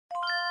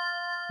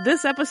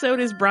This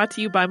episode is brought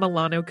to you by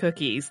Milano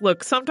Cookies.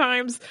 Look,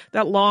 sometimes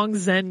that long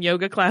Zen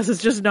yoga class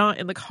is just not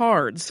in the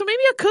cards, so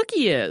maybe a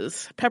cookie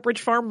is. Pepperidge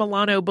Farm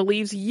Milano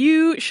believes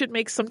you should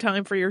make some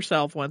time for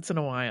yourself once in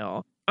a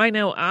while. I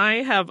know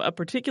I have a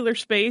particular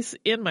space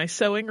in my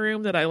sewing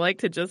room that I like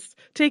to just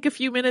take a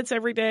few minutes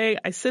every day.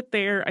 I sit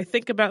there, I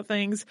think about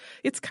things.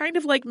 It's kind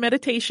of like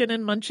meditation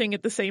and munching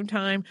at the same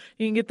time.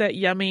 You can get that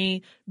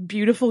yummy,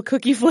 beautiful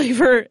cookie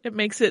flavor. It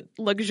makes it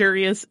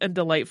luxurious and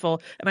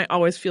delightful, and I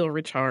always feel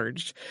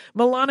recharged.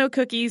 Milano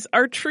cookies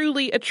are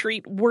truly a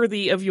treat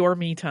worthy of your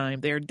me time.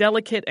 They're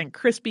delicate and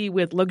crispy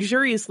with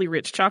luxuriously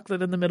rich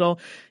chocolate in the middle.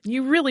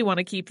 You really want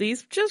to keep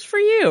these just for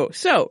you.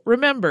 So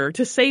remember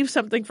to save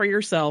something for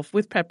yourself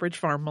with Pepperidge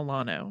Farm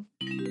Milano.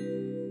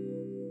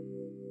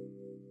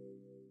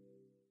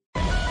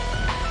 The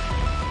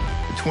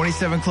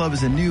 27 Club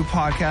is a new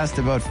podcast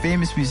about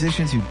famous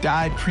musicians who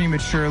died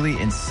prematurely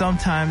and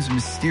sometimes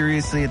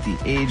mysteriously at the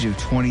age of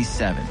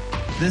 27.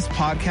 This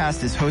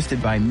podcast is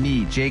hosted by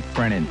me, Jake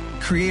Brennan,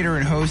 creator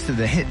and host of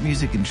the hit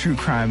music and true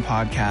crime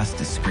podcast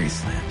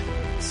Disgraceland.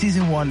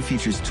 Season 1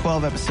 features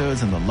 12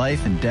 episodes on the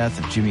life and death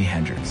of Jimi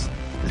Hendrix.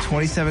 The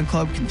 27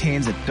 Club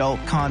contains adult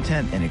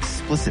content and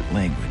explicit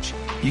language.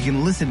 You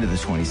can listen to the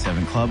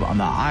 27 Club on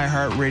the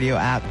iHeartRadio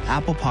app,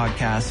 Apple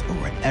Podcasts, or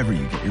wherever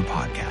you get your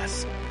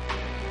podcasts.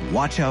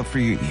 Watch out for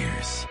your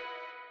ears.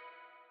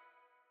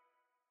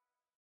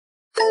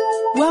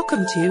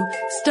 Welcome to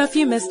Stuff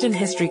You Missed in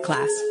History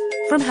Class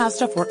from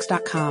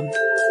HowStuffWorks.com.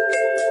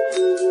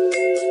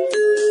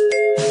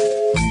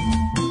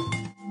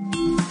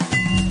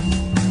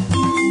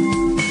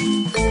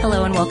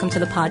 Hello and welcome to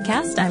the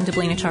podcast. I'm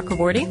Deblina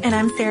Chakraborty. And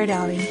I'm Sarah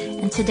Dowdy.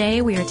 And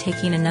today we are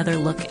taking another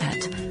look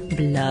at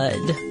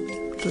blood.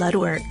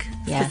 Bloodwork,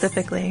 yes.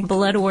 Specifically.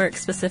 Bloodwork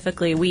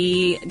specifically.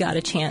 We got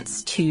a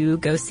chance to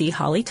go see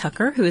Holly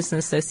Tucker, who is an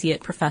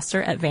associate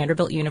professor at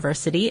Vanderbilt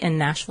University in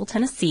Nashville,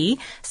 Tennessee,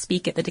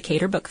 speak at the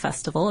Decatur Book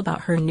Festival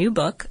about her new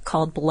book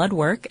called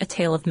Bloodwork, A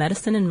Tale of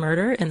Medicine and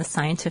Murder in the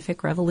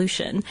Scientific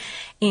Revolution.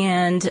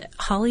 And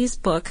Holly's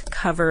book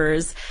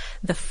covers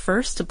the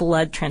first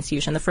blood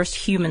transfusion, the first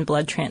human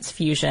blood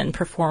transfusion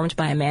performed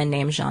by a man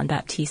named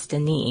Jean-Baptiste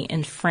Denis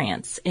in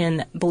France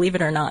in, believe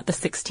it or not, the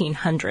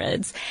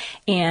 1600s.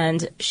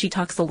 And she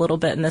talks a little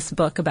bit in this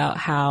book about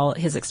how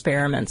his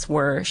experiments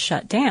were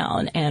shut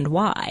down and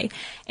why,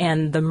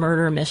 and the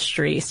murder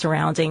mystery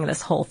surrounding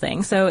this whole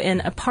thing. So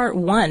in a part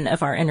 1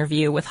 of our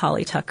interview with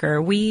Holly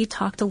Tucker, we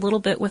talked a little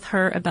bit with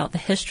her about the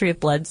history of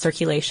blood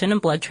circulation and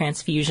blood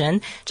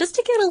transfusion, just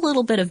to get a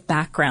little bit of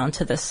background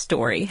to this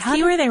story.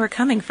 See where they were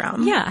coming from.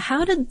 Yeah,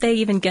 how did they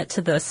even get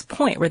to this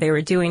point where they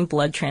were doing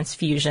blood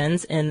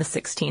transfusions in the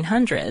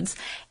 1600s?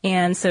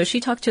 And so she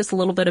talked to us a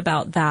little bit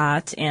about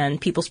that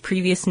and people's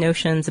previous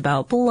notions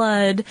about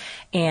blood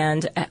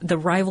and the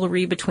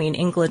rivalry between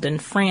England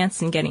and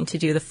France and getting to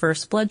do the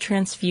first blood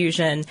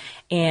transfusion,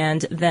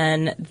 and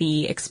then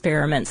the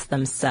experiments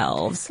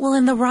themselves. Well,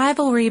 and the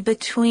rivalry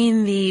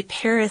between the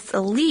Paris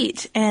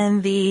elite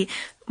and the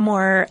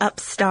more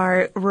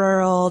upstart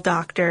rural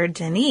Dr.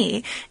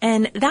 Denis.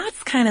 And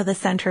that's kind of the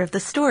center of the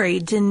story.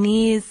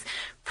 Denis'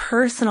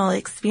 personal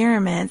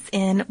experiments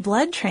in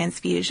blood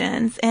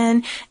transfusions.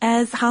 And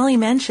as Holly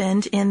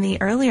mentioned in the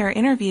earlier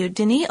interview,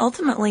 Denis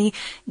ultimately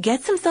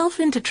gets himself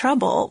into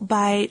trouble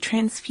by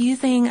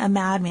transfusing a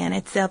madman.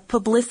 It's a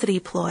publicity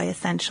ploy,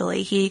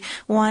 essentially. He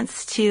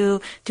wants to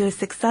do a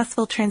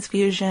successful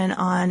transfusion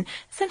on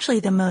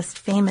essentially the most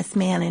famous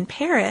man in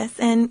Paris,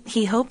 and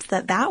he hopes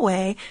that that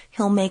way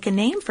he'll make a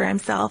name for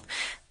himself.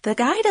 The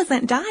guy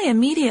doesn't die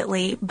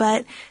immediately,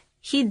 but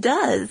he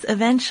does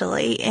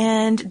eventually,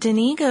 and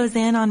Denis goes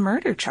in on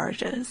murder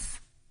charges.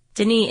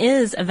 Denis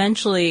is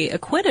eventually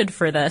acquitted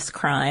for this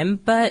crime,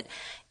 but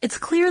it's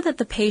clear that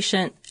the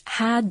patient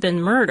had been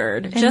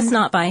murdered, and just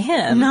not by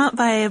him. Not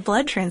by a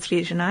blood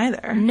transfusion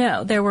either.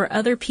 No, there were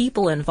other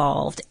people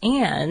involved,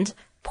 and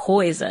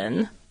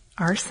poison.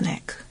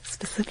 Arsenic,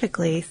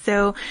 specifically.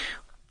 So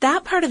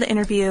that part of the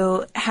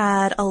interview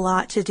had a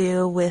lot to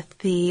do with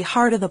the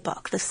heart of the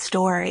book, the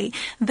story.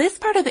 This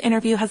part of the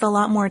interview has a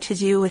lot more to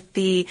do with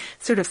the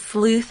sort of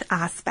sleuth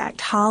aspect.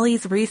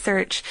 Holly's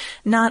research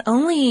not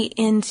only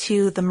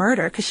into the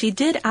murder, because she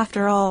did,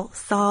 after all,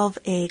 solve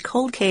a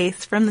cold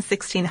case from the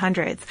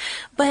 1600s,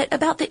 but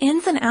about the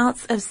ins and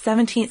outs of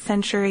 17th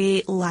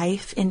century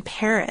life in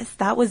Paris.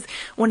 That was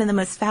one of the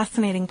most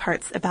fascinating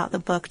parts about the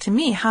book to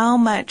me, how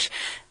much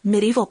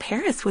medieval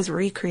Paris was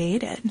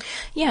recreated.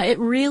 Yeah, it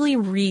really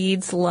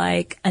reads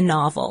like a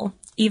novel,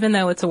 even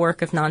though it's a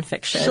work of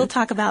nonfiction. She'll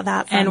talk about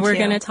that and we're too.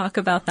 going to talk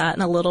about that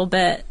in a little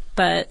bit.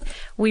 But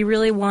we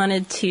really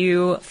wanted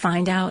to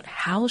find out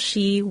how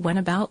she went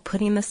about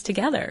putting this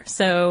together.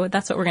 So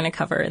that's what we're going to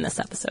cover in this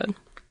episode.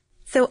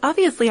 So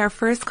obviously our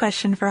first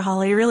question for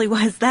Holly really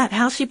was that,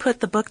 how she put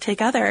the book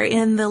together.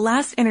 In the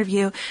last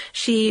interview,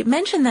 she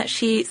mentioned that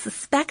she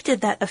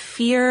suspected that a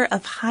fear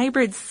of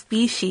hybrid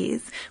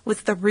species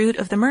was the root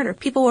of the murder.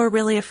 People were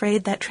really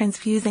afraid that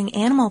transfusing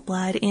animal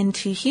blood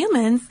into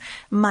humans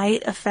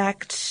might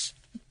affect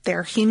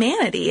their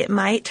humanity. It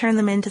might turn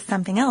them into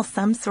something else,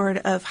 some sort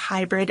of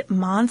hybrid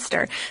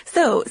monster.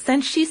 So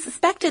since she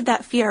suspected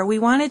that fear, we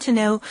wanted to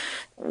know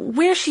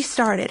where she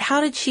started.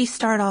 How did she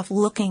start off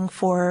looking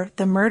for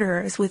the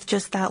murderers with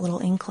just that little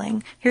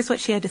inkling? Here's what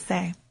she had to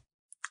say.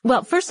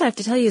 Well, first I have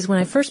to tell you is when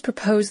I first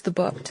proposed the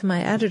book to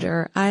my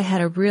editor, I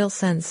had a real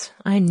sense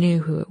I knew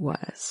who it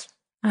was.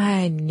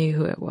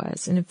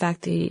 And in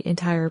fact, the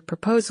entire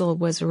proposal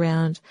was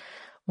around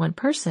one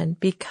person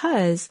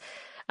because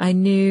I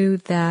knew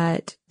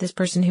that this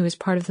person who was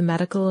part of the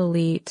medical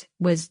elite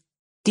was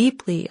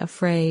deeply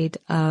afraid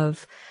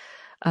of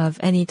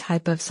any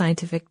type of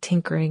scientific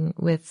tinkering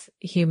with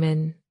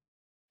human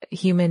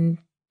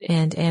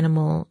and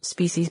animal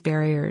species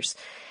barriers.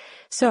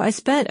 So I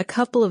spent a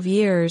couple of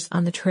years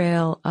on the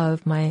trail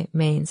of my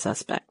main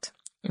suspect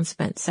and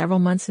spent several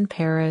months in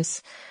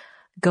Paris,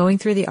 going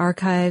through the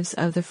archives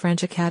of the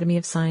French Academy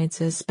of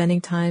Sciences,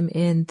 spending time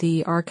in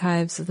the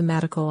archives of the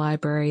medical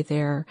library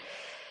there.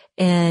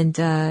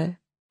 And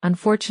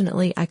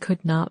unfortunately, I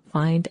could not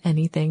find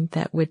anything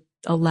that would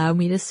allow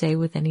me to say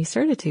with any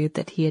certitude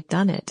that he had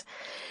done it.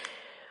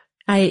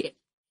 I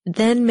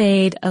then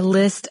made a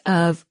list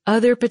of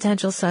other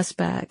potential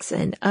suspects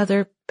and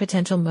other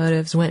potential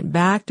motives, went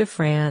back to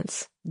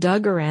France,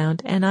 dug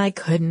around, and I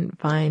couldn't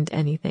find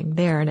anything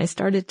there. And I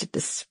started to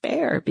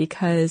despair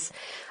because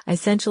I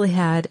essentially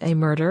had a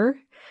murder.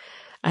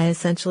 I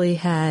essentially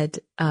had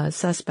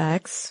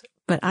suspects,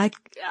 but I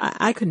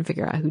couldn't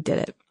figure out who did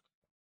it.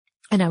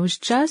 And I was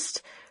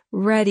just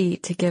ready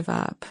to give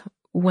up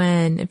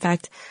when, in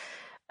fact,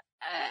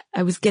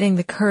 I was getting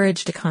the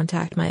courage to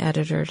contact my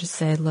editor to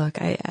say,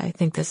 look, I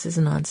think this is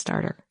a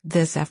non-starter.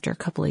 This after a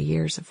couple of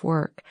years of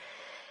work.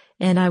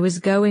 And I was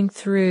going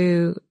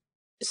through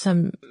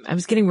I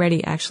was getting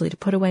ready actually to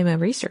put away my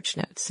research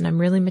notes. And I'm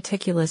really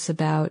meticulous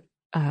about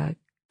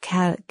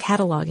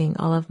cataloging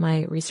all of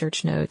my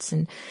research notes.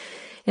 And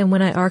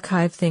when I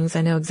archive things,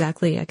 I know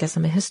exactly, I guess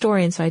I'm a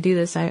historian, so I do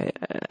this. I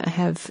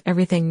have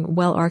everything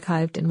well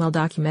archived and well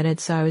documented.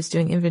 So I was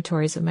doing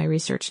inventories of my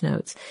research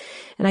notes.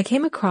 And I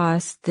came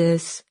across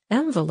this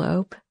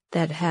envelope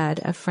that had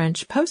a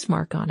French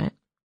postmark on it.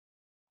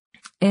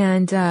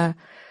 And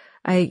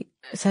I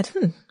said,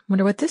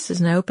 wonder what this is.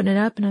 And I opened it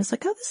up and I was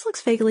like, oh, this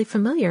looks vaguely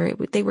familiar.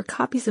 They were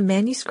copies of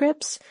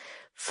manuscripts,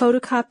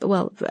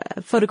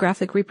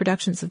 photographic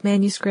reproductions of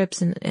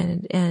manuscripts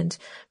and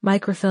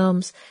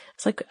microfilms.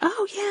 It's like,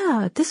 oh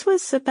yeah, this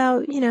was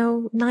about,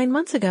 9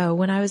 months ago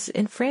when I was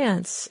in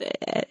France.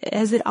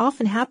 As it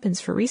often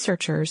happens for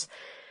researchers,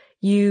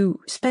 you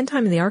spend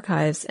time in the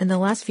archives and the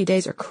last few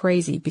days are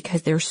crazy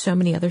because there are so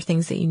many other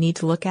things that you need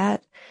to look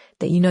at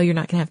that you're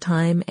not going to have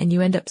time, and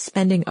you end up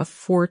spending a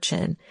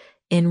fortune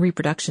in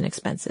reproduction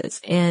expenses.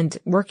 And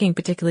working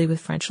particularly with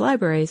French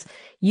libraries,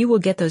 you will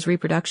get those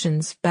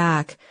reproductions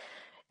back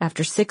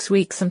after 6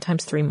 weeks,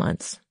 sometimes 3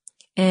 months.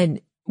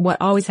 And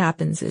what always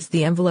happens is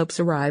the envelopes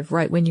arrive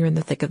right when you're in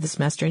the thick of the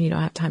semester and you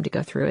don't have time to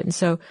go through it. And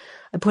so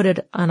I put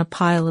it on a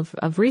pile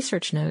of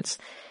research notes,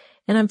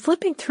 and I'm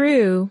flipping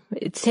through,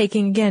 it's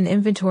taking, again,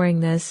 inventorying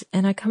this,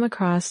 and I come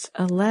across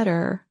a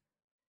letter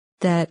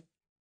that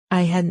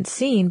I hadn't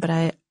seen, but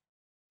I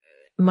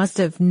must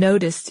have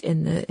noticed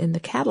in the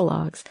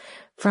catalogs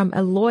from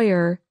a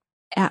lawyer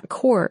at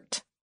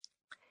court,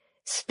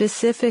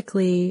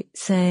 specifically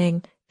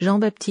saying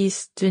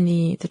Jean-Baptiste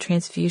Denis, the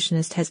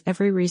transfusionist, has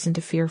every reason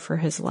to fear for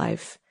his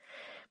life.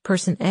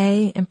 Person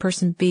A and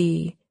person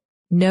B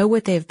know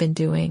what they've been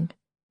doing,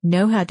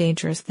 know how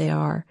dangerous they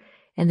are,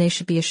 and they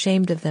should be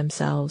ashamed of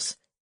themselves,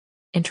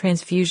 and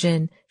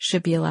transfusion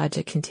should be allowed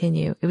to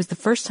continue. It was the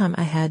first time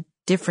I had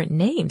different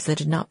names that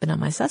had not been on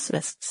my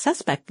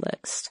suspect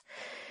list.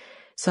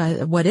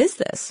 So what is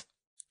this?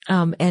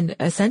 And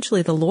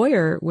essentially the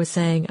lawyer was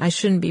saying, I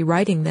shouldn't be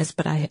writing this,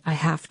 but I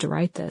have to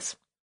write this.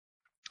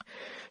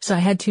 So I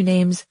had 2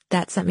 names.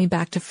 That sent me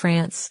back to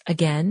France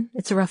again.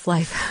 It's a rough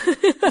life,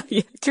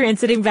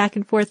 transiting back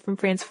and forth from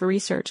France for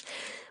research.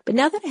 But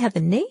now that I had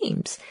the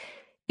names,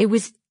 it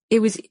was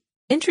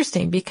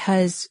interesting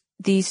because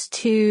these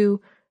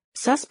 2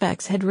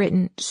 suspects had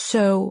written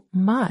so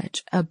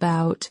much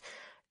about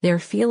their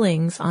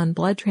feelings on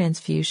blood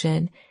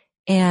transfusion,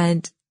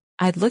 and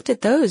I'd looked at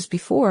those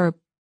before,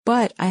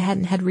 but I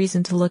hadn't had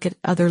reason to look at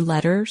other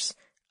letters,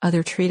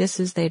 other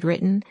treatises they'd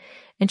written.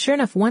 And sure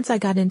enough, once I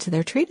got into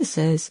their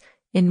treatises,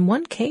 in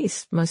one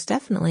case, most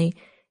definitely,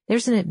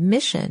 there's an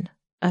admission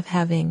of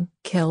having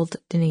killed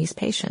Denis'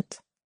 patient.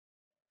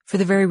 For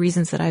the very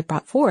reasons that I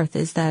brought forth,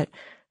 is that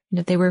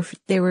they were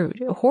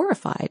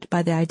horrified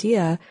by the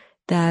idea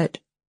that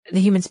the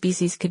human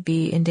species could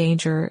be in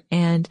danger.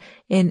 And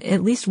in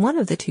at least one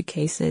of the 2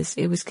 cases,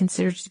 it was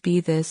considered to be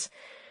this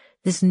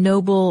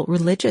noble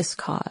religious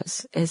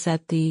cause, is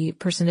that the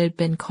person had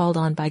been called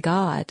on by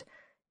God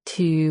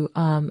to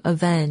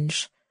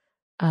avenge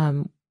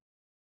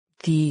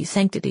the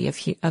sanctity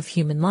of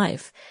human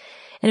life.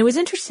 And it was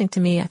interesting to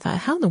me. I thought,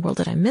 how in the world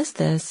did I miss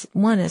this?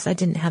 One is I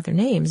didn't have their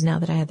names now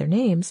that I had their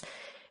names.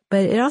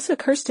 But it also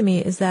occurs to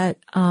me is that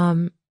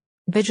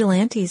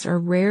vigilantes are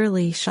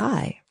rarely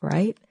shy,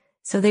 right?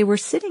 So they were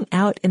sitting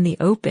out in the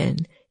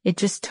open It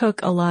just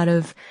took a lot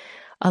of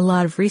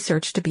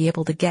research to be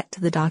able to get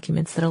to the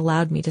documents that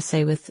allowed me to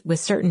say with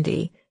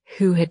certainty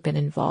who had been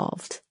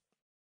involved.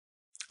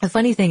 The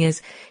funny thing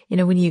is,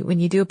 when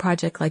you do a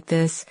project like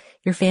this,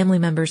 your family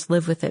members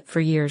live with it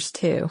for years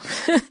too.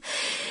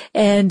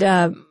 And,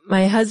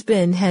 my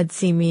husband had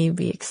seen me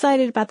be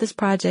excited about this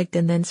project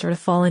and then sort of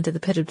fall into the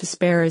pit of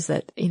despair is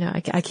that,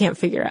 I can't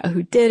figure out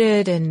who did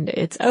it and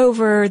it's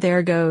over.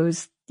 There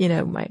goes,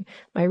 my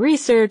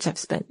research.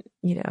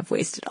 I've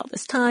wasted all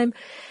this time.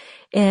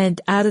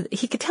 And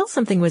he could tell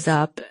something was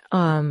up,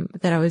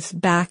 that I was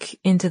back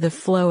into the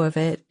flow of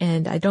it.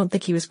 And I don't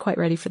think he was quite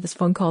ready for this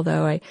phone call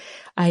though.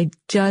 I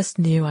just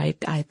knew I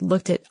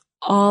looked at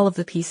all of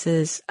the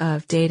pieces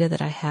of data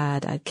that I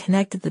had. I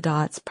connected the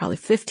dots probably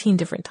 15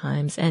 different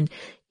times. And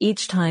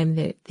each time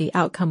the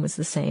outcome was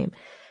the same.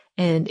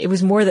 And it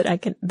was more than I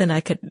could,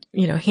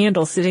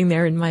 handle sitting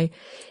there in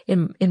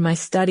my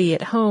study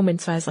at home.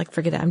 And so I was like,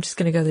 forget it. I'm just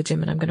going to go to the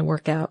gym and I'm going to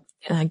work out.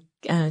 And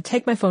I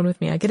take my phone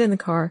with me. I get in the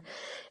car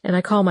and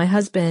I call my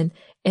husband.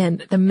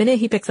 And the minute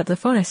he picks up the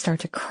phone, I start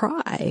to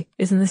cry.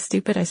 Isn't this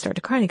stupid? I start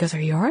to cry and he goes, are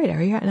you all right?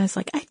 Are you all right? And I was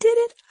like, I did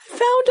it.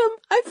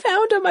 I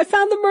found him. I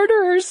found the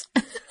murderers.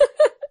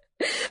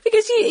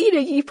 Because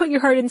you put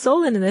your heart and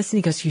soul into this. And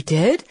he goes, you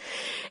did?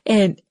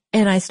 And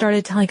I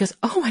started telling, he goes,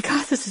 oh my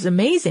God, this is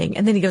amazing.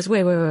 And then he goes,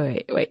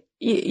 wait.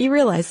 You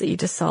realize that you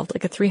just solved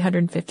like a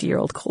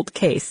 350-year-old cold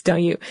case,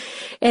 don't you?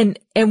 And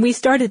we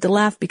started to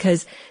laugh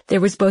because there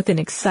was both an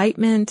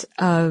excitement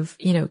of,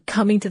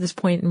 coming to this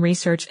point in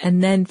research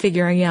and then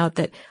figuring out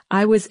that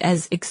I was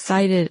as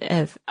excited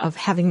of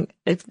having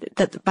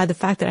that by the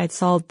fact that I'd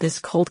solved this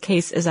cold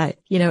case as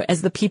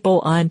as the people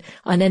on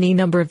any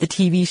number of the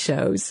TV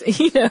shows,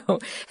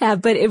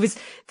 have. But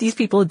these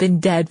people had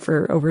been dead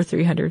for over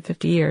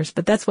 350 years.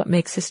 But that's what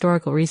makes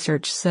historical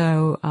research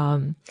so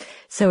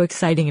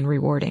exciting and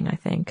rewarding, I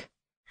think.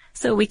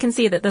 So we can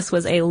see that this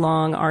was a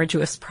long,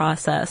 arduous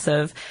process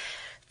of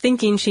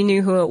thinking she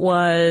knew who it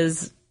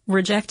was,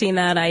 rejecting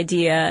that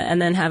idea,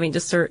 and then having to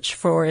search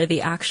for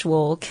the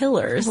actual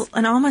killers. Well,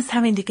 and almost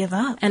having to give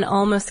up. And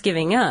almost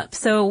giving up.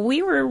 So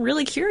we were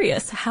really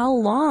curious, how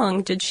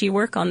long did she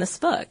work on this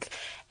book?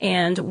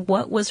 And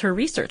what was her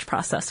research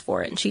process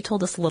for it? And she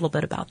told us a little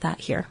bit about that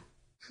here.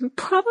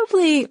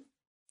 Probably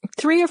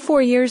 3 or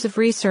 4 years of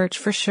research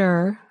for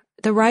sure.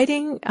 The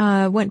writing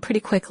went pretty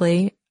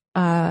quickly,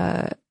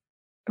 about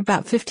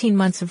 15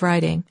 months of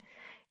writing.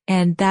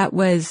 And that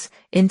was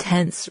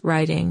intense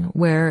writing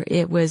where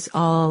it was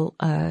all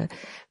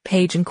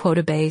page and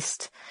quota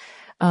based.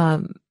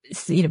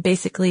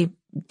 Basically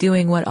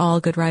doing what all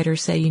good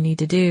writers say you need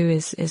to do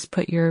is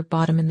put your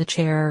bottom in the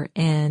chair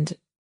and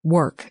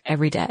work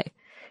every day.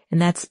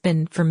 And that's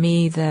been, for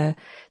me, the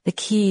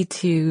key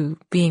to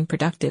being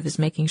productive is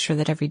making sure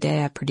that every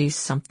day I produce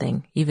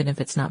something, even if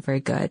it's not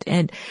very good.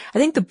 And I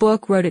think the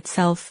book wrote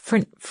itself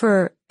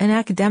for an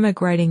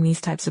academic writing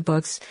these types of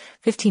books.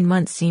 15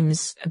 months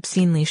seems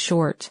obscenely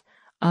short.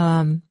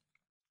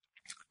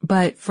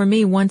 But for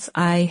me, once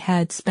I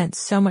had spent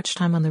so much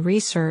time on the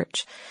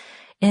research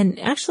and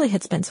actually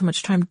had spent so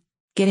much time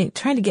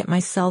trying to get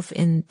myself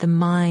in the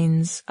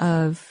minds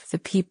of the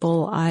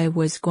people I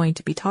was going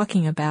to be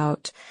talking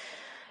about,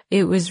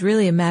 it was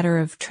really a matter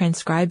of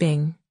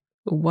transcribing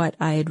what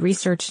I had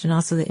researched and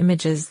also the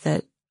images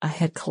that I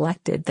had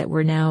collected that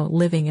were now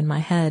living in my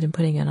head and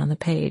putting it on the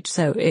page.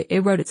 So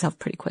it wrote itself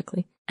pretty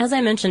quickly. As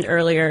I mentioned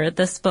earlier,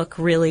 this book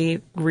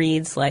really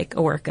reads like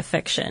a work of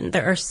fiction.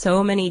 There are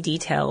so many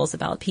details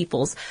about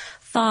people's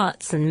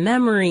thoughts and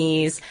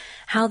memories,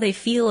 how they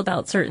feel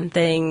about certain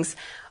things.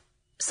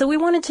 So we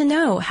wanted to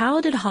know,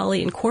 how did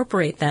Holly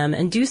incorporate them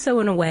and do so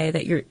in a way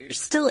that you're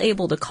still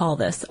able to call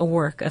this a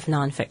work of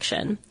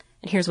nonfiction?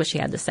 And here's what she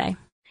had to say.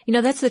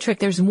 That's the trick.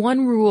 There's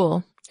one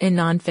rule in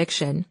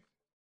nonfiction,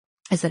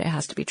 is that it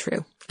has to be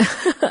true.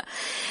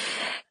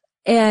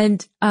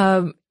 And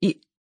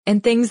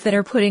things that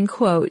are put in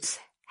quotes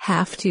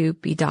have to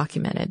be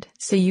documented.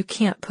 So you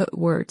can't put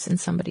words in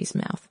somebody's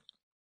mouth.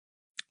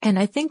 And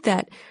I think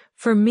that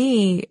for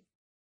me,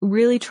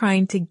 really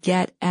trying to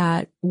get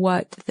at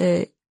what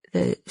the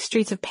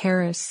streets of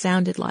Paris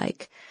sounded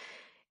like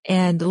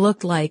and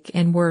looked like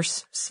and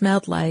worse,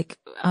 smelled like,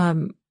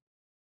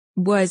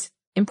 was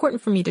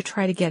important for me to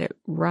try to get it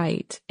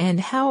right. And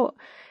how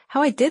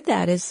I did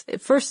that is,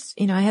 first,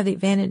 I have the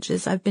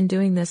advantages. I've been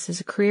doing this as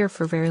a career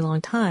for a very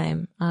long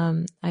time.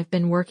 I've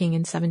been working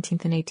in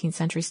 17th and 18th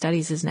century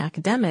studies as an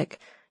academic,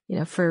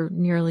 for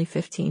nearly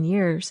 15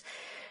 years.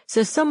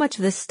 So much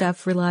of this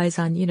stuff relies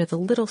on, the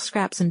little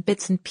scraps and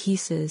bits and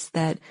pieces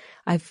that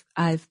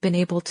I've been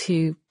able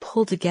to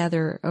pull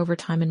together over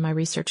time in my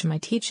research and my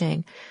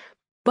teaching.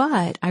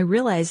 But I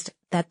realized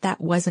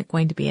that wasn't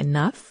going to be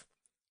enough.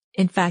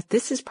 In fact,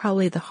 this is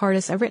probably the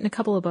hardest. I've written a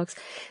couple of books.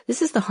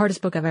 This is the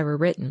hardest book I've ever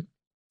written.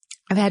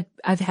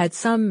 I've had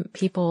some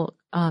people,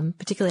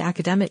 particularly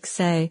academics,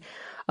 say,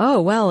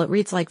 "Oh, well, it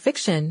reads like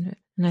fiction."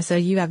 And I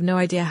said, "You have no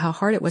idea how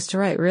hard it was to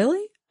write."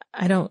 Really?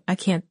 I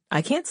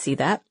can't see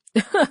that.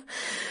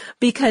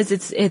 Because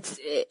it's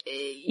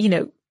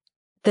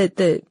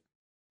the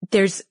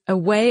there's a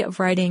way of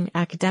writing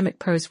academic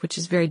prose which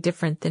is very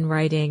different than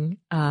writing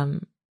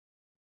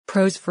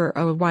prose for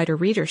a wider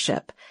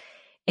readership.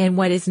 And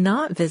what is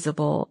not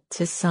visible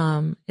to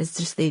some is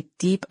just the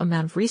deep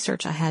amount of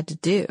research I had to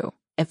do.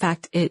 In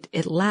fact,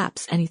 it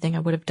laps anything I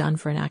would have done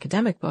for an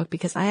academic book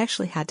because I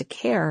actually had to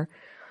care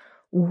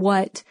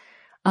what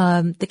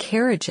the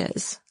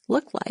carriages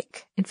look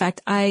like. In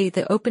fact,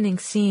 the opening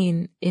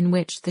scene in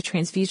which the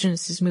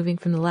transfusionist is moving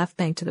from the left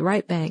bank to the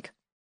right bank,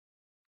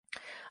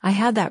 I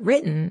had that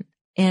written,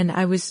 and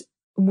I was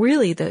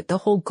really the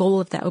whole goal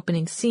of that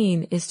opening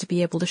scene is to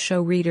be able to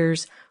show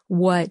readers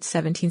what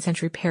 17th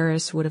century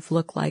Paris would have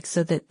looked like,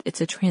 so that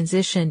it's a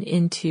transition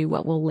into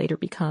what will later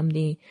become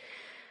the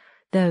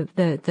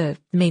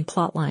main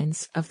plot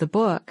lines of the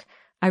book.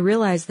 I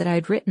realized that I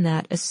had written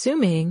that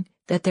assuming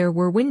that there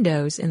were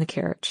windows in the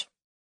carriage.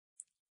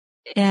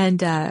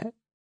 And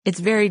it's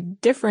very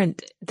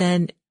different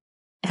than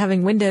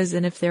having windows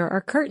than if there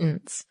are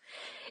curtains.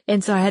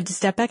 And so I had to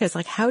step back. I was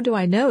like, how do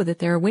I know that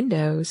there are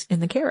windows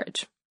in the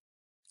carriage?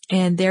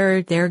 And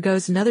there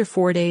goes another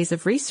 4 days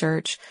of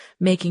research,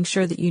 making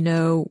sure that you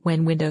know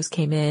when windows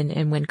came in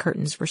and when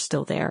curtains were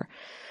still there.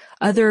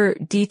 Other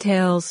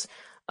details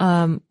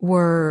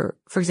were,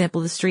 for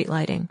example, the street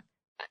lighting.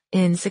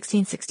 In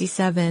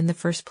 1667, the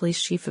first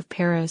police chief of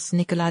Paris,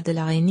 Nicolas de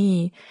la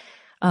Reynie,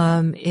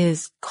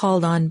 is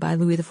called on by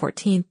Louis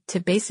XIV to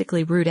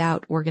basically root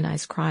out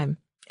organized crime.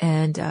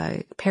 And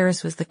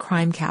Paris was the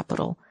crime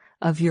capital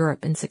of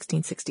Europe in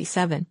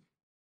 1667.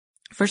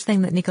 First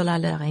thing that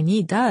Nicolas de la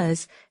Reynie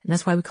does, and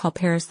that's why we call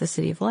Paris the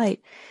City of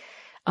Light,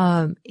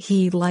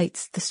 he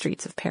lights the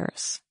streets of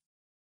Paris.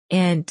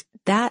 And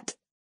that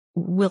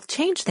will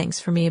change things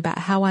for me about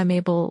how I'm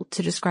able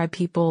to describe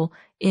people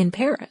in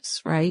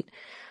Paris, right?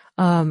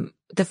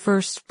 The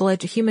first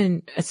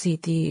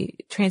the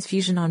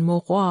transfusion on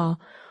Mauroy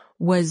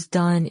was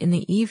done in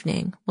the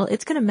evening. Well,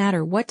 it's going to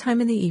matter what time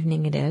in the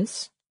evening it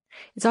is.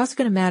 It's also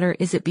going to matter,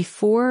 is it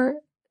before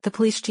the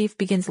police chief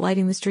begins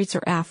lighting the streets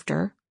or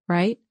after,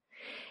 right?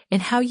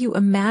 And how you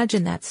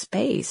imagine that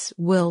space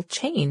will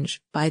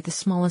change by the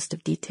smallest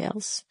of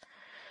details.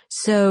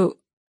 So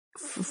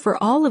for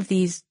all of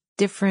these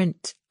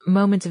different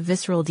moments of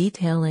visceral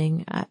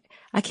detailing,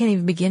 I can't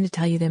even begin to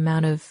tell you the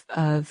amount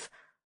of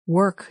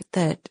work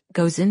that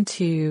goes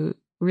into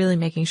really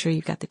making sure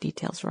you've got the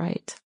details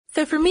right.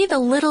 So for me, the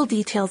little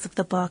details of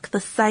the book, the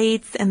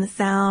sights and the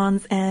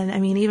sounds, and I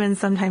mean, even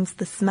sometimes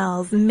the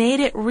smells, made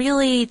it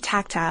really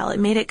tactile. It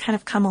made it kind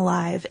of come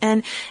alive.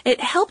 And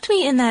it helped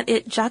me in that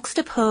it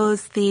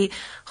juxtaposed the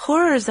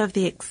horrors of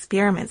the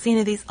experiments. You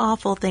know, these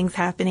awful things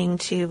happening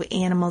to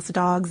animals,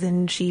 dogs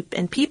and sheep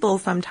and people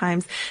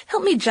sometimes.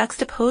 Helped me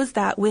juxtapose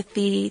that with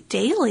the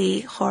daily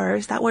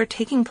horrors that were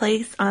taking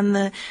place on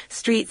the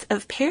streets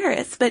of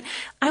Paris. But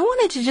I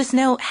wanted to just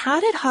know,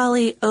 how did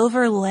Holly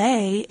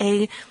overlay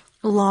a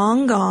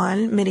long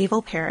gone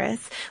medieval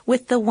Paris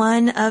with the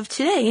one of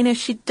today? You know,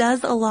 she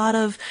does a lot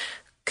of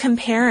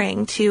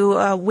comparing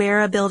to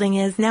where a building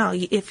is now.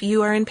 If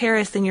you are in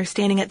Paris and you're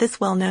standing at this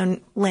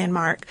well-known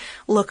landmark,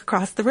 look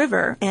across the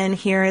river, and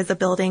here is a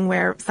building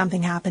where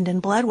something happened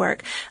in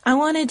Bloodwork. I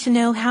wanted to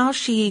know how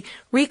she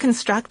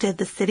reconstructed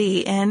the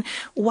city, and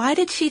why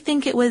did she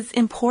think it was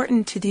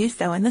important to do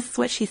so? And this is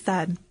what she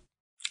said.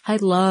 I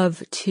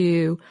love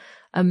to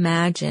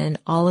imagine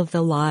all of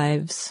the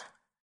lives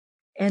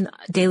and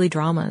daily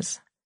dramas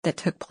that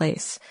took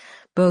place,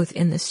 both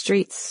in the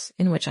streets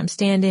in which I'm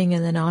standing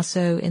and then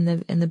also in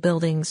the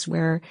buildings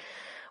where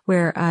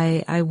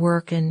I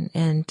work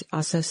and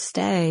also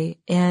stay.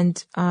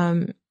 And,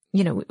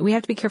 you know, we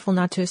have to be careful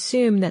not to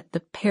assume that the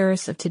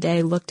Paris of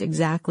today looked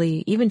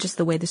exactly, even just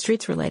the way the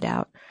streets were laid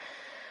out,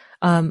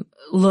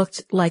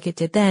 looked like it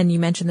did then. You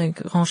mentioned the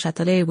Grand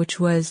Châtelet, which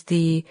was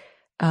the,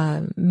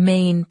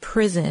 main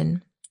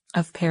prison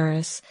of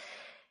Paris,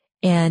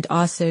 and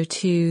also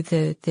to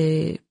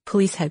the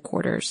police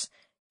headquarters.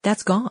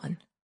 That's gone.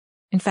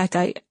 In fact,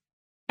 I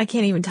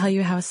can't even tell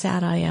you how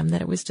sad I am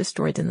that it was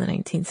destroyed in the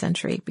 19th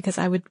century, because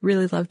I would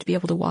really love to be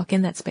able to walk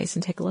in that space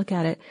and take a look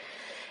at it.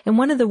 And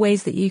one of the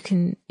ways that you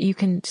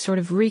can sort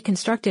of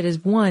reconstruct it is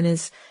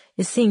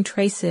seeing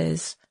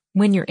traces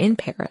when you're in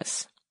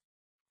Paris,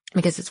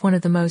 because it's one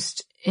of the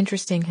most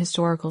interesting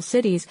historical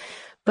cities,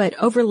 but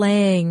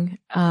overlaying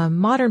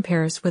modern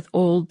Paris with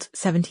old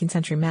 17th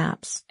century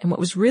maps. And what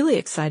was really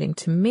exciting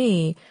to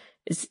me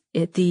is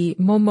at the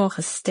Montmartre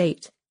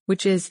estate,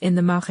 which is in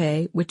the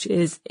Marais, which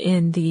is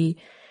in the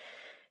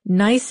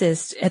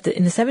nicest,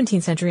 in the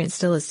 17th century, and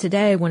still is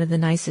today, one of the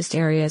nicest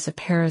areas of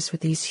Paris with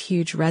these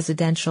huge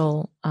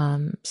residential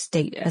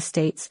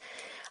estates.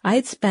 I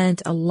had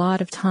spent a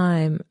lot of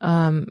time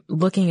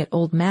looking at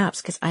old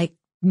maps because I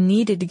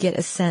needed to get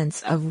a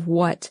sense of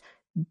what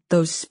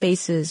those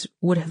spaces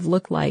would have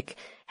looked like,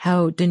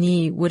 how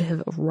Denis would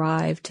have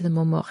arrived to the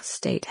Montmartre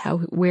estate,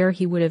 where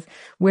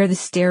the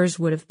stairs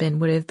would have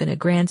been a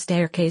grand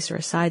staircase or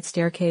a side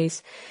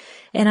staircase.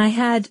 And I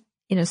had,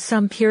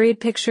 some period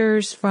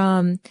pictures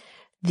from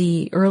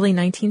the early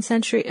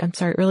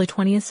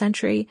 20th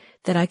century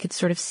that I could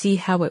sort of see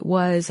how it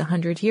was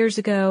 100 years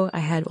ago. I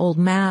had old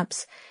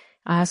maps,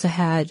 I also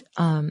had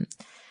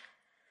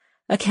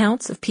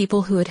accounts of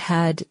people who had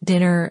had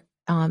dinner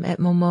at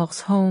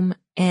Montmartre's home.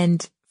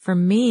 And for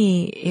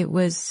me, it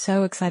was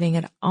so exciting.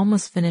 I'd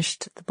almost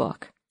finished the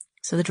book.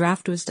 So the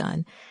draft was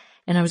done.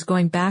 And I was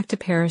going back to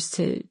Paris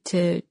to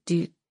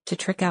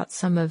trick out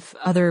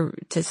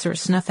to sort of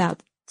snuff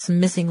out some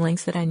missing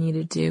links that I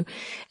needed to do.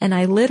 And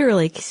I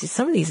literally,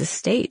 some of these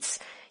estates,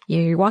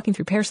 you're walking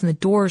through Paris and the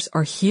doors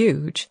are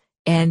huge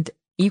and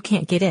you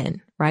can't get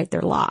in, right?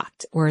 They're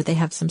locked, or they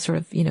have some sort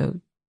of,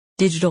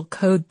 digital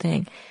code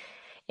thing.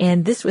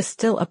 And this was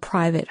still a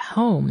private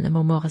home, the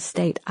Montmartre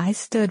estate. I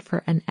stood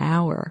for an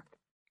hour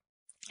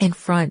in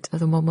front of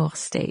the Montmartre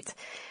estate,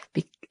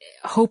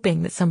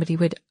 hoping that somebody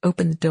would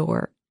open the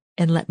door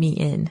and let me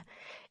in.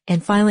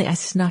 And finally I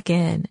snuck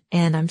in,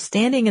 and I'm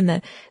standing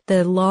in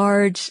the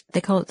large,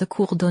 they call it the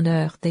Cour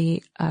d'honneur,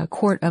 the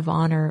court of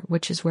honor,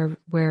 which is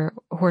where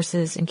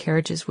horses and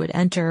carriages would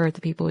enter,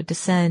 the people would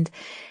descend,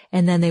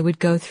 and then they would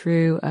go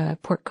through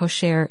porte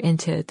cochere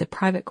into the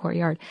private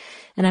courtyard.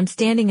 And I'm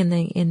standing in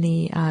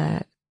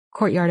the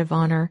courtyard of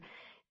honor,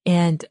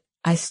 and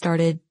I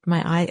started,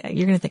 you're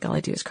going to think all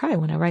I do is cry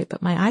when I write,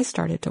 but my eyes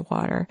started to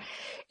water.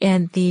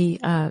 And the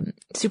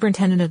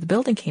superintendent of the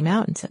building came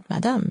out and said,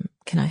 "Madame,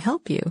 can I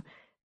help you?"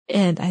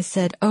 And I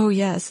said, "Oh,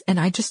 yes." And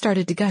I just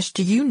started to gush.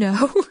 Do you know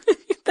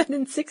that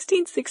in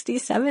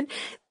 1667,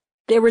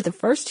 there were the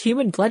first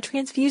human blood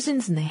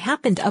transfusions, and they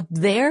happened up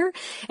there?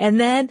 And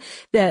then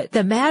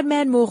the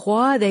madman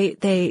Mauroy,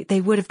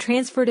 they would have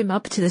transferred him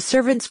up to the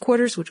servants'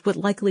 quarters, which would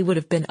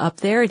have been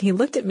up there. And he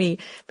looked at me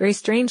very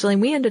strangely,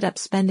 and we ended up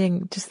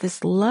spending just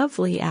this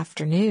lovely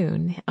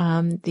afternoon.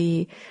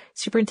 The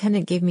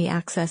superintendent gave me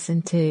access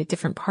into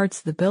different parts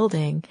of the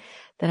building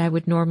that I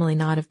would normally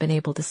not have been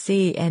able to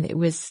see. And it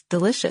was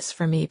delicious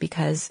for me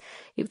because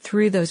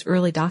through those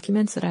early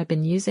documents that I've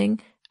been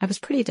using, I was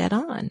pretty dead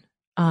on.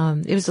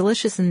 It was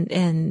delicious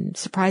and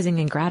surprising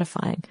and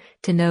gratifying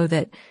to know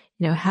that,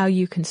 how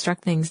you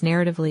construct things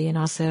narratively and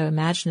also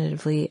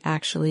imaginatively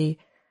actually,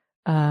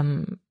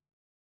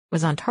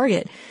 was on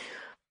target.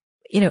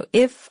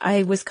 If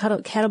I was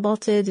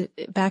catapulted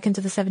back into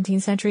the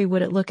 17th century,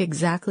 would it look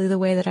exactly the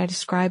way that I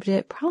described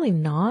it? Probably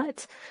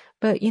not.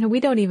 But,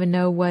 we don't even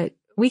know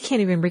we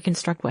can't even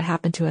reconstruct what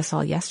happened to us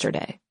all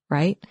yesterday,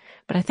 right?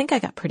 But I think I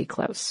got pretty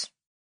close.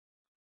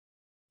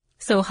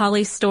 So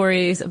Holly's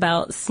stories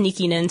about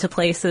sneaking into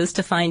places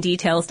to find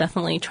details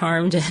definitely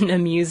charmed and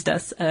amused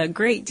us a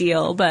great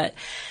deal, but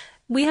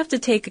we have to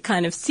take a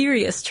kind of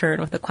serious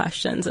turn with the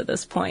questions at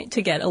this point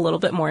to get a little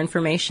bit more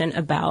information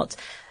about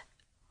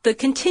the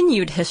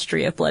continued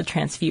history of blood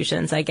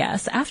transfusions, I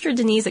guess. After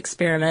Denis'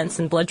 experiments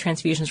and blood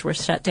transfusions were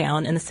shut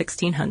down in the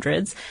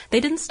 1600s, they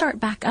didn't start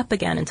back up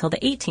again until the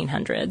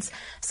 1800s.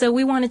 So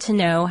we wanted to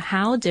know,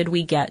 how did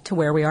we get to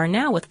where we are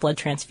now with blood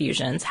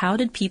transfusions? How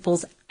did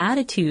people's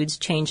attitudes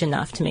change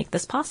enough to make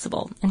this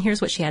possible? And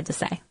here's what she had to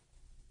say.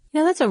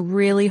 That's a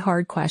really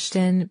hard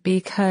question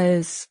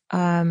because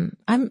I'm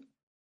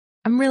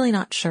really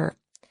not sure.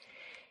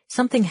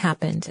 Something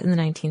happened in the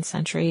 19th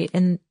century,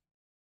 and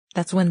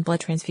that's when blood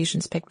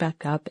transfusions picked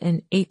back up.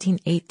 In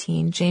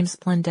 1818, James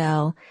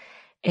Blundell,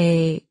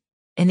 an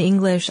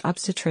English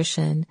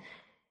obstetrician,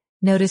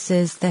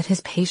 notices that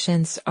his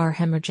patients are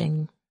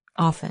hemorrhaging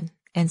often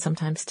and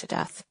sometimes to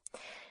death.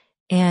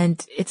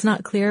 And it's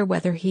not clear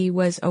whether he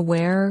was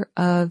aware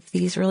of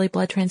these early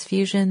blood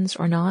transfusions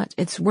or not.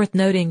 It's worth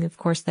noting, of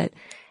course, that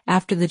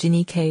after the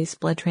Denis case,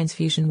 blood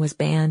transfusion was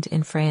banned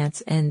in France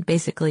and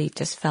basically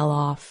just fell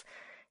off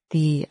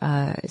the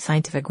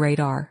scientific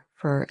radar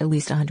for at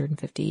least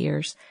 150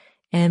 years.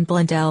 And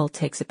Blundell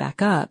takes it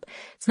back up.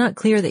 It's not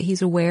clear that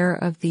he's aware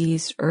of the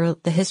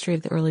history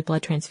of the early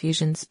blood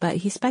transfusions, but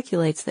he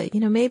speculates that,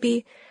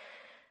 maybe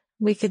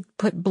we could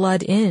put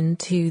blood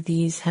into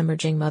these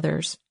hemorrhaging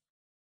mothers.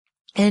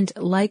 And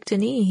like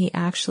Denis, he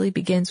actually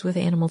begins with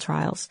animal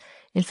trials.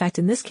 In fact,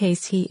 in this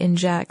case, he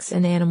injects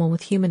an animal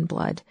with human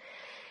blood.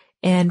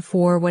 And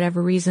for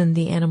whatever reason,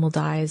 the animal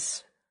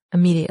dies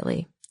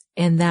immediately.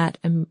 And that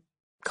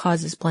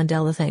causes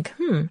Blundell to think,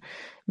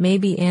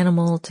 maybe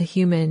animal to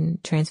human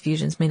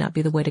transfusions may not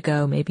be the way to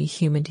go. Maybe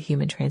human to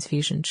human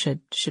transfusion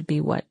should be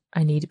what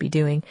I need to be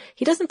doing.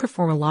 He doesn't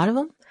perform a lot of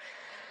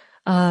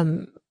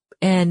them,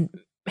 and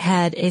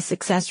had a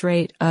success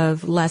rate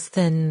of less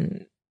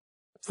than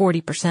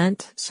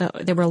 40%. So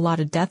there were a lot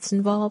of deaths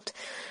involved.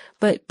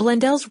 But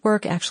Blundell's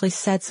work actually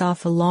sets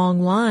off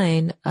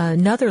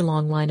another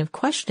long line of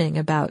questioning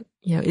about,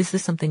 is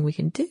this something we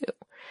can do?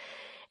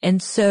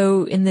 And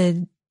so in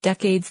the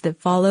decades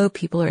that follow,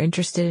 people are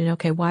interested in,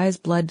 okay, why is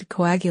blood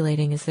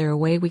coagulating? Is there a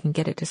way we can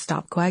get it to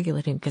stop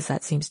coagulating? Because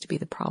that seems to be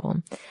the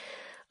problem.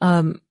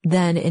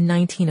 Then in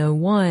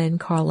 1901,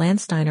 Karl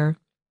Landsteiner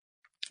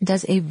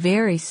does a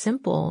very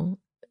simple,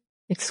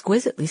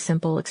 exquisitely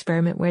simple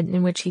experiment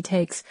in which he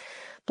takes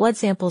blood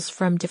samples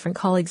from different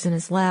colleagues in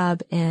his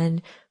lab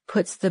and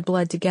puts the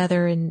blood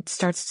together and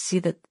starts to see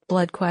that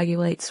blood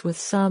coagulates with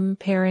some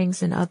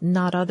pairings and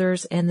not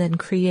others, and then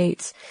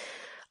creates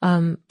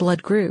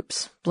blood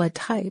groups, blood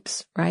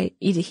types, right?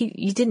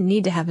 You didn't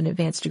need to have an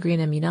advanced degree in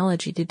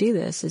immunology to do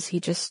this, as he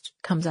just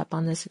comes up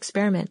on this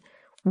experiment.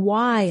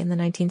 Why in the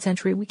 19th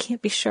century? We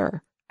can't be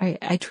sure.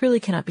 I truly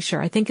cannot be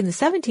sure. I think in the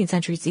 17th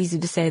century, it's easy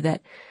to say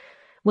that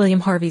William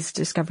Harvey's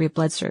discovery of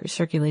blood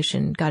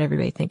circulation got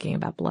everybody thinking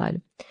about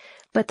blood.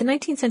 But the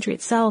 19th century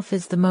itself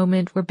is the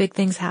moment where big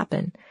things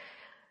happen.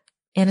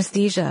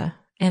 Anesthesia,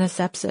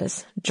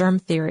 antisepsis, germ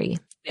theory.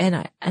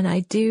 And I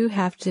do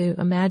have to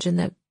imagine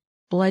that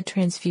blood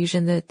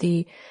transfusion, that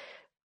the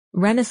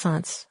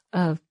renaissance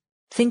of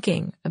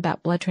thinking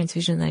about blood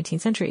transfusion in the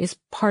 19th century is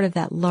part of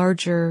that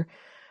larger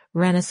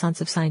renaissance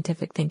of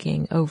scientific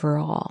thinking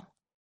overall.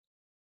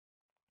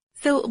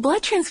 So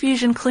blood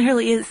transfusion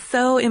clearly is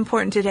so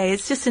important today.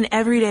 It's just an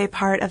everyday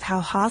part of how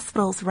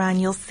hospitals run.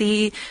 You'll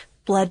see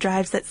blood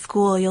drives at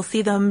school. You'll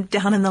see them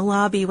down in the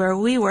lobby where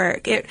we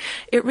work. It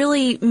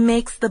really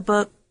makes the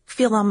book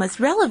feel almost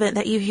relevant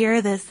that you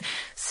hear this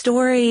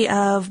story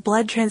of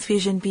blood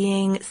transfusion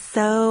being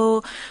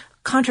so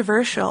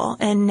controversial,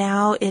 and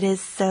now it is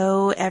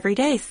so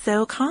everyday,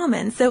 so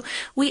common. So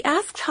we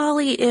asked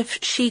Holly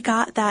if she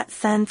got that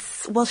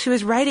sense while she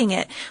was writing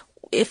it,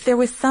 if there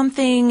was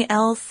something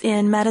else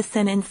in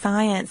medicine and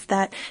science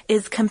that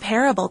is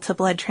comparable to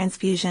blood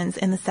transfusions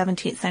in the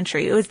 17th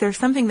century. Was there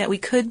something that we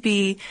could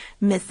be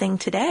missing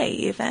today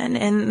even?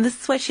 And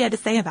this is what she had to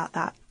say about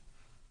that.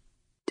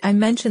 I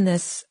mentioned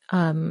this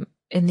in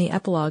the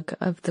epilogue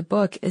of the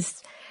book.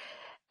 Is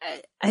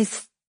I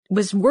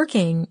was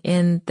working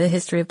in the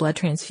history of blood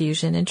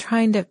transfusion and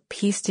trying to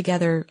piece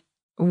together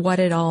what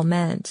it all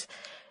meant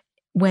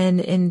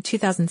when in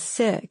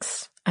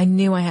 2006 I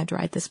knew I had to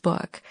write this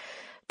book.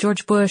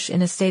 George Bush,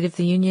 in a State of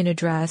the Union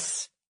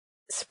address,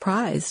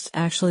 surprised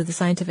actually the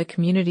scientific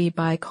community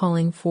by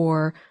calling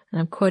for,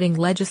 and I'm quoting,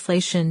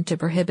 legislation to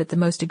prohibit the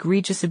most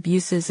egregious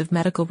abuses of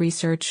medical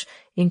research,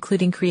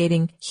 including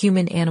creating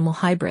human-animal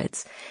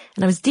hybrids.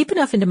 And I was deep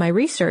enough into my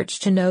research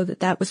to know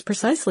that that was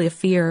precisely a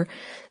fear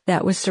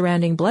that was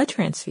surrounding blood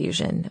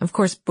transfusion. Of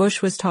course,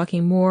 Bush was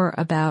talking more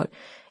about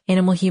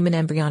animal-human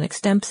embryonic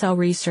stem cell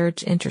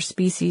research,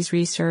 interspecies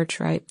research,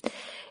 right?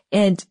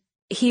 And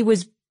he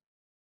was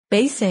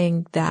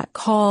basing that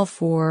call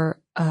for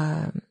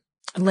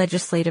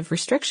legislative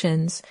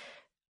restrictions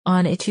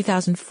on a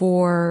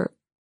 2004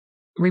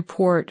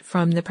 report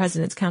from the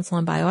President's Council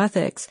on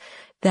Bioethics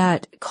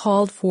that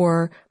called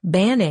for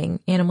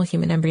banning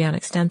animal-human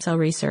embryonic stem cell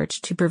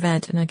research to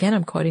prevent, and again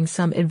I'm quoting,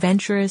 some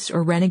adventurous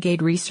or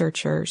renegade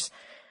researchers,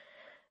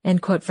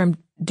 end quote, from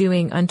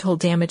doing untold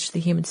damage to the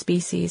human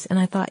species. And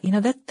I thought,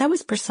 that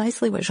was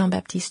precisely what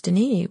Jean-Baptiste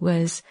Denis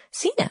was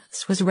seen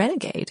as, was a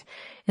renegade.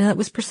 And that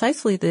was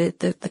precisely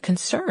the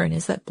concern,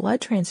 is that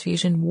blood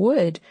transfusion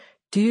would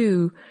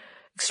do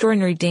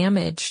extraordinary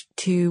damage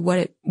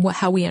to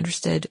how we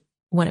understood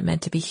what it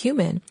meant to be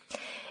human.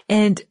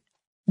 And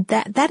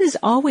that has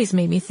always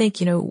made me think,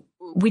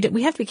 we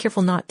have to be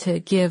careful not to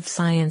give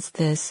science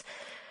this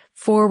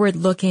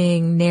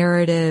forward-looking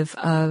narrative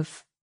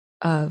of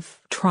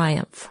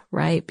triumph,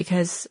 right?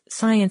 Because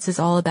science is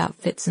all about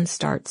fits and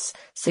starts,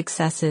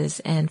 successes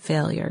and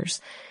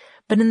failures.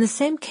 But in the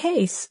same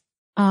case,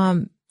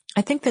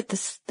 I think that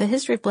the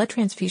history of blood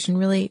transfusion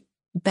really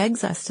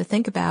begs us to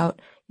think about,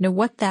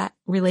 what that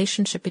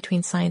relationship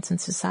between science and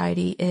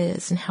society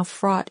is and how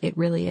fraught it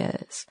really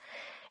is.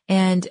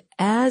 And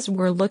as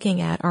we're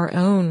looking at our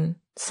own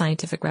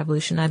scientific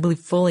revolution, I believe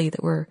fully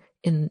that we're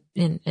in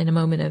a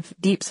moment of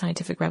deep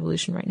scientific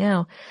revolution right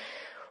now.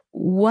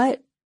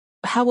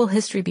 How will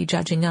history be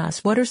judging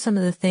us? What are some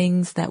of the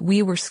things that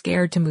we were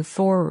scared to move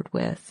forward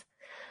with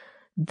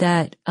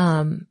that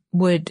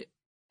would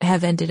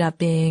have ended up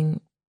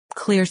being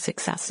clear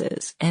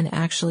successes and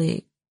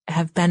actually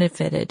have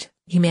benefited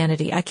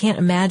humanity? I can't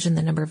imagine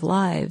the number of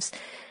lives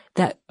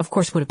that, of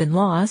course, would have been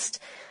lost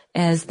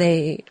as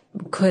they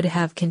could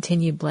have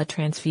continued blood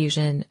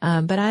transfusion.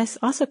 But I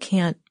also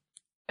can't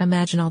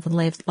imagine all the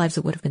lives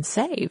that would have been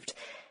saved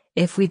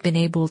if we'd been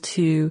able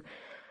to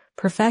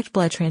perfect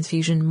blood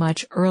transfusion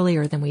much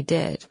earlier than we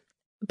did.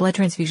 Blood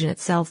transfusion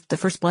itself, the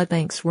first blood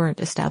banks weren't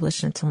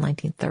established until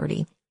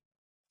 1930.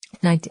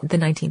 The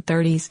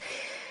 1930s,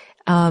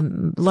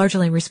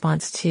 largely in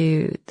response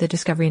to the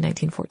discovery in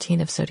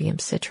 1914 of sodium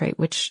citrate,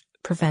 which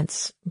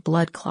prevents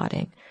blood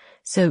clotting.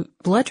 So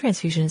blood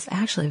transfusion is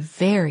actually a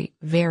very,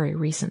 very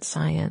recent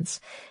science.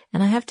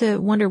 And I have to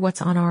wonder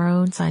what's on our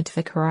own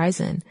scientific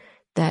horizon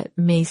that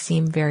may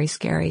seem very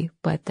scary,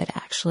 but that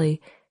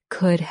actually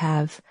could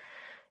have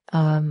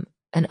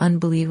an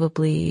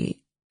unbelievably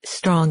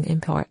strong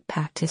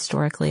impact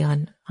historically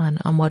on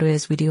what it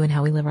is we do and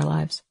how we live our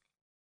lives.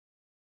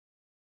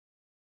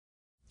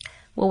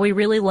 Well, we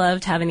really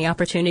loved having the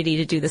opportunity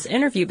to do this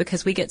interview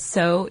because we get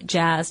so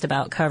jazzed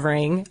about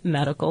covering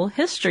medical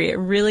history. It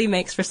really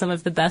makes for some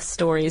of the best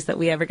stories that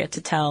we ever get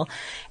to tell.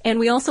 And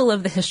we also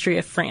love the history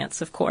of France,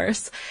 of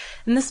course.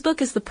 And this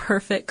book is the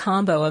perfect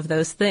combo of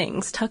those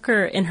things.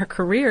 Tucker, in her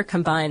career,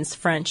 combines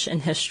French and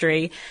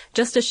history,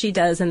 just as she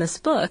does in this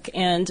book.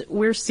 And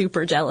we're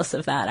super jealous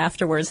of that.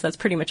 Afterwards, that's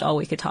pretty much all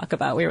we could talk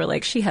about. We were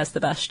like, she has the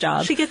best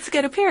job. She gets to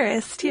go to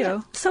Paris, too.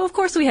 Yeah. So, of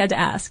course, we had to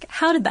ask,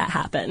 how did that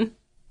happen?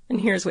 And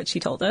here's what she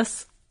told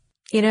us.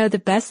 You know, the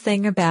best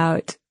thing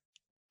about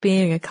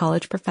being a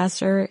college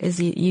professor is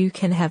you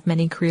can have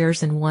many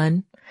careers in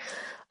one.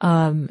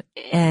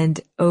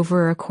 And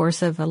over a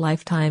course of a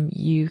lifetime,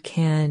 you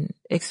can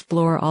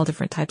explore all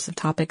different types of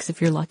topics if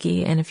you're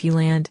lucky and if you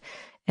land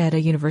at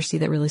a university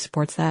that really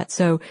supports that.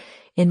 So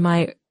in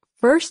my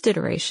first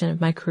iteration of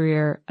my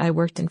career, I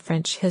worked in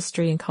French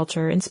history and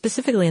culture, and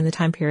specifically in the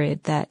time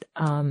period that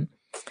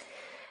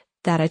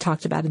I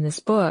talked about in this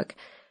book.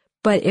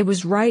 But it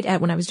was right at,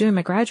 when I was doing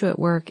my graduate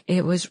work,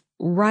 it was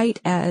right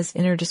as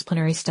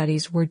interdisciplinary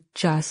studies were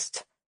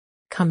just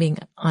coming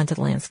onto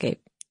the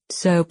landscape.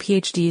 So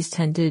PhDs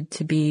tended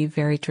to be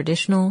very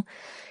traditional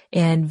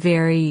and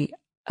very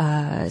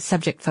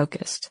subject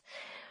focused.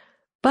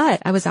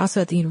 But I was also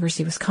at the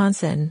University of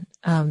Wisconsin.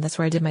 That's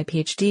where I did my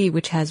PhD,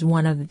 which has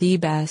one of the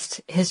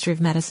best history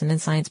of medicine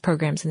and science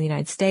programs in the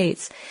United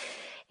States.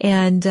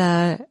 And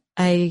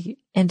I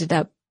ended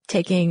up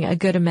taking a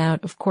good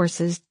amount of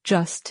courses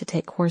just to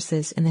take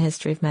courses in the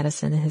history of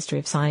medicine and history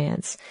of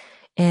science.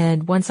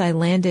 And once I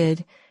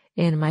landed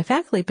in my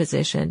faculty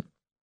position,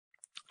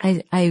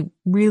 I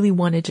really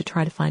wanted to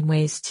try to find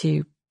ways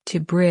to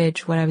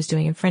bridge what I was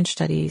doing in French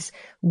studies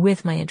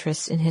with my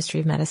interests in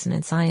history of medicine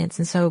and science.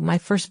 And so my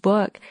first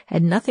book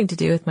had nothing to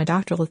do with my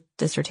doctoral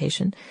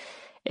dissertation.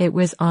 It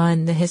was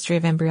on the history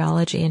of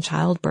embryology and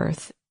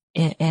childbirth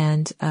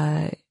and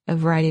a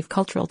variety of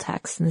cultural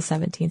texts in the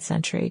 17th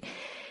century.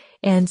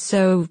 And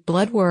so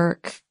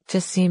Bloodwork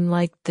just seemed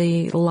like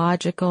the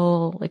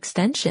logical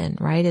extension,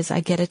 right? As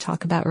I get to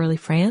talk about early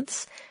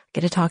France,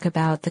 get to talk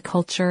about the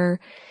culture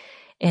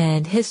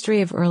and history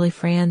of early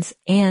France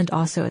and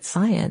also its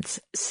science.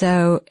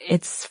 So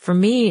for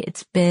me,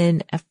 it's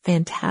been a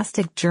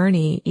fantastic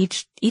journey.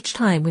 Each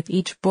time with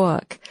each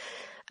book,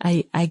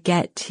 I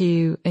get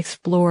to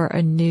explore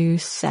a new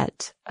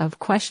set of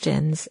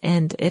questions.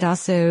 And it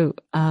also,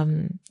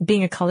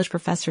 being a college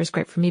professor is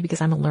great for me because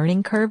I'm a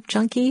learning curve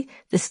junkie.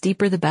 The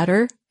steeper, the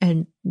better.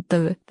 And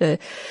the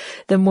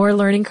more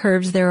learning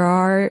curves there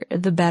are,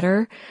 the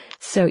better.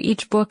 So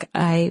each book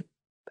I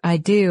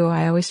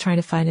always try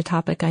to find a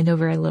topic I know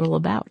very little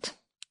about.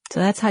 So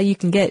that's how you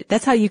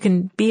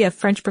can be a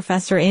French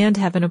professor and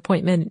have an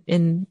appointment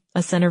in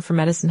a Center for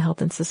Medicine,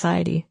 Health, and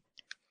Society.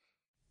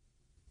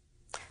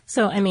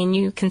 So, I mean,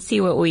 you can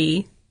see what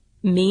we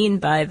mean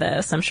by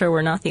this. I'm sure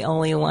we're not the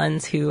only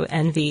ones who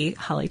envy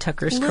Holly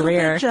Tucker's career. A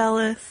little bit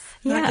jealous.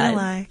 Not gonna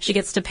lie. She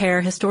gets to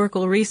pair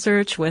historical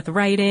research with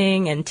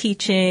writing and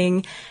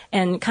teaching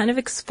and kind of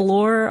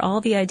explore all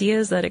the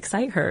ideas that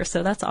excite her.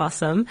 So that's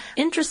awesome.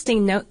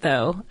 Interesting note,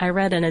 though, I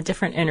read in a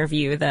different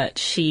interview that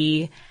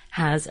she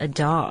has a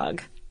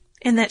dog.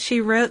 And that she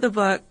wrote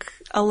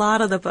a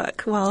lot of the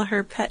book, while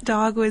her pet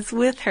dog was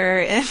with her.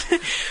 And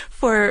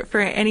for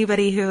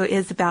anybody who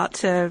is about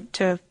to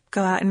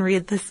go out and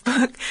read this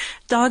book,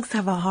 dogs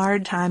have a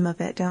hard time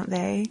of it, don't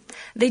they?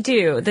 They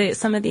do.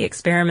 Some of the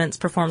experiments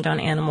performed on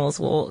animals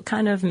will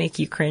kind of make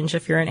you cringe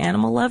if you're an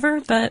animal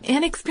lover,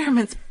 and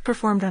experiments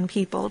performed on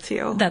people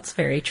too. That's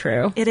very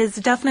true. It is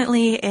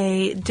definitely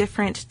a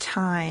different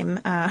time,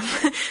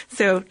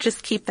 so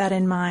just keep that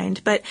in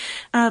mind. But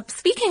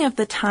speaking of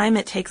the time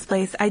it takes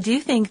place, I do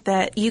think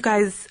that you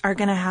guys are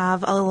going to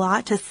have a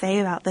lot to say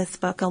about this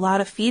book, a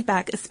lot of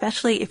feedback,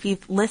 especially if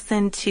you've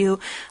listened to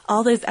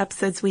all those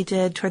episodes we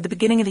did toward the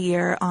beginning of the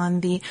year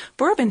on the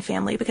Bourbon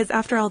family, because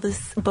after all,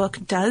 this book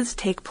does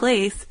take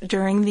place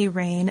during the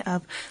reign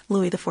of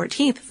Louis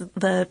XIV,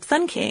 the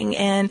Sun King,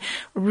 and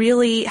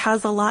really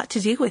has a lot to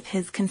do with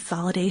his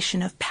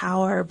consolidation of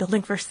power,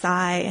 building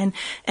Versailles,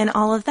 and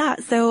all of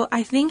that. So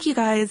I think you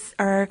guys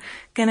are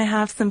going to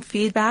have some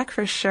feedback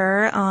for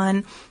sure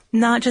on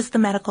not just the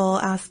medical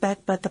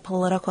aspect, but the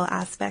political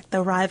aspect,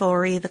 the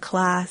rivalry, the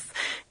class,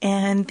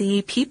 and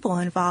the people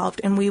involved.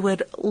 And we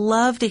would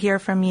love to hear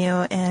from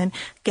you and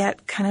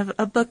get kind of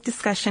a book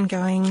discussion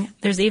going.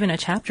 There's even a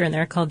chapter in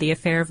there called The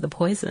Affair of the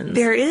Poisons.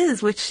 There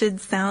is, which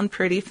should sound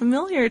pretty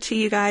familiar to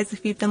you guys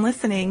if you've been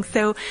listening.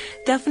 So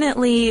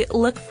definitely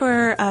look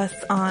for us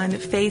on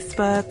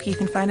Facebook. You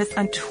can find us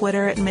on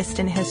Twitter at Missed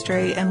in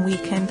History, and we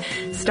can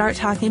start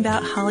talking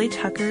about Holly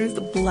Tucker's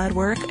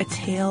Bloodwork, A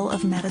Tale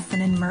of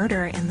Medicine and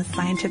Murder in the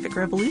Scientific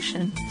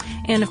Revolution.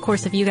 And of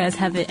course, if you guys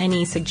have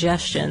any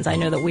suggestions, I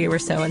know that we were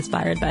so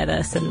inspired by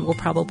this, and we'll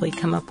probably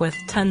come up with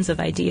tons of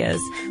ideas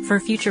for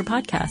future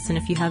podcasts. And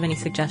if you have any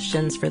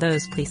suggestions for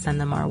those, please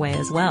send them our way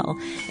as well.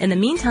 In the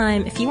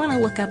meantime, if you want to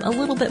look up a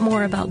little bit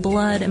more about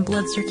blood and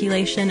blood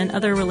circulation and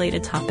other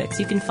related topics,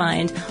 you can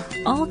find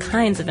all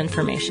kinds of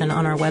information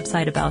on our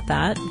website about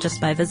that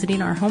just by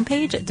visiting our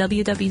homepage at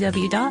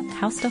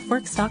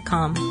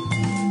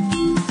www.howstuffworks.com.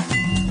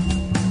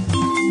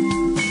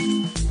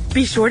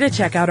 Be sure to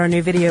check out our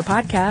new video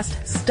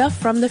podcast, Stuff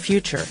from the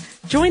Future.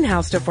 Join How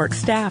Stuff Works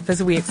staff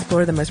as we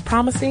explore the most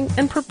promising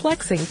and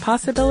perplexing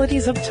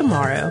possibilities of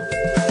tomorrow.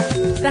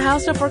 The How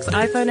Stuff Works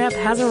iPhone app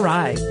has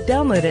arrived.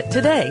 Download it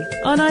today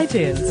on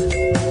iTunes.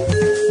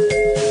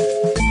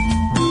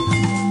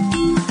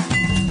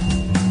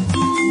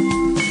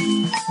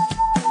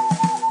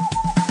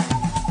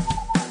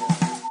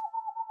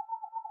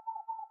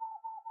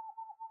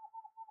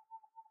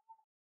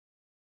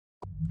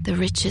 The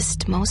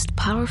richest, most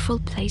powerful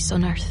place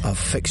on Earth. A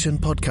fiction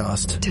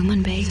podcast.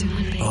 Tumen Bay.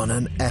 On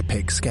an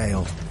epic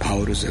scale.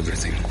 Power is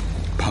everything.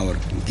 Power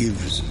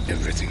gives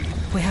everything.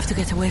 We have to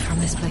get away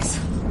from this place.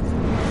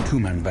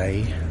 Tumen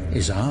Bay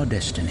is our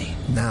destiny.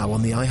 Now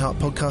on the iHeart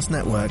Podcast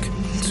Network,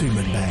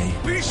 Tumen Bay.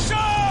 We serve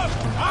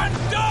and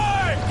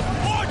die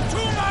for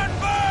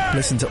Tumen Bay!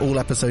 Listen to all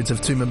episodes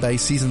of Tumen Bay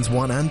Seasons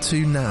 1 and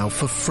 2 now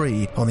for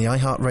free on the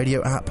iHeart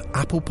Radio app,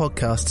 Apple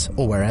Podcasts,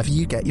 or wherever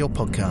you get your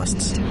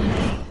podcasts.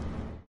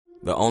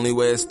 The Only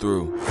Way is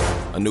Through,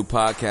 a new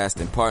podcast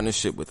in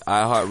partnership with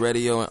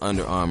iHeartRadio and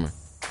Under Armour.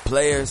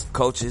 Players,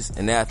 coaches,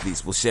 and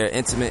athletes will share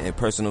intimate and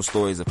personal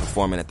stories of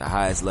performing at the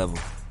highest level.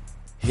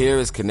 Here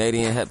is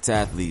Canadian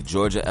heptathlete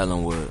Georgia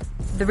Ellenwood.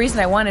 The reason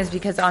I won is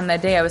because on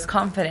that day I was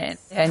confident.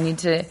 I need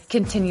to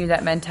continue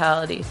that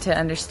mentality to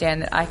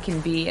understand that I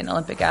can be an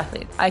Olympic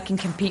athlete. I can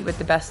compete with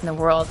the best in the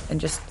world and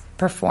just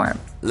perform.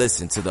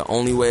 Listen to The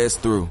Only Way is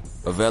Through,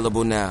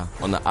 available now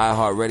on the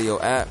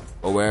iHeartRadio app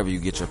or wherever you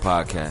get your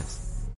podcasts.